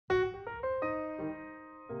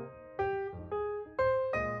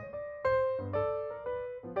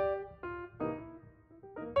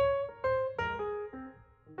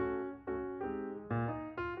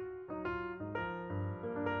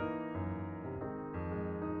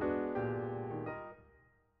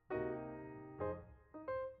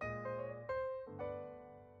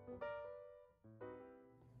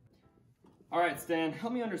All right, Stan,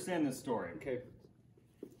 help me understand this story. Okay.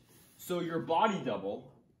 So your body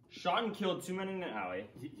double shot and killed 2 men in an alley,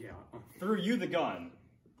 Yeah. threw you the gun,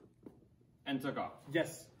 and took off.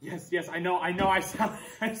 Yes, I know, I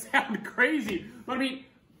sound crazy. But I mean,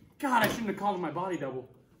 God, I shouldn't have called him my body double.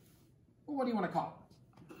 Well, what do you want to call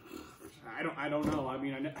him? I don't know. I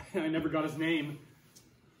mean, I never got his name.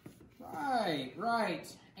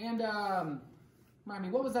 Right. And, remind me,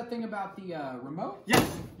 what was that thing about the, remote?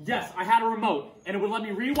 Yes, I had a remote, and it would let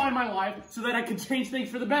me rewind my life so that I could change things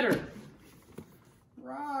for the better.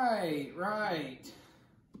 Right.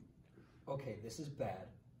 Okay, this is bad.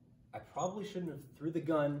 I probably shouldn't have threw the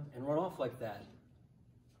gun and run off like that.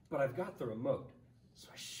 But I've got the remote, so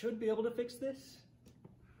I should be able to fix this.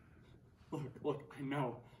 Look, I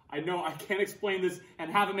know, I can't explain this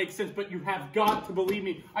and have it make sense, but you have got to believe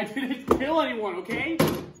me. I didn't kill anyone, okay?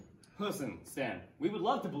 Listen, Stan, we would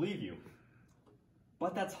love to believe you.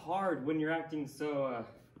 But that's hard when you're acting so,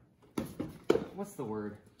 what's the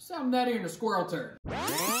word? Sound nuttier than a squirrel turd.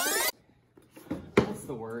 What's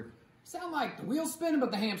the word? Sound like the wheel's spinning but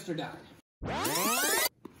the hamster died.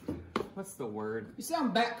 What's the word? You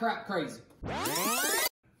sound bat crap crazy.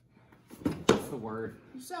 What's the word?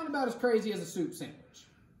 You sound about as crazy as a soup sandwich.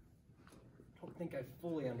 I don't think I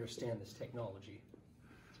fully understand this technology.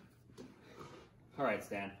 All right,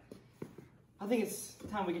 Stan. I think it's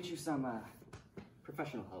time we get you some,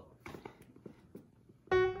 professional help.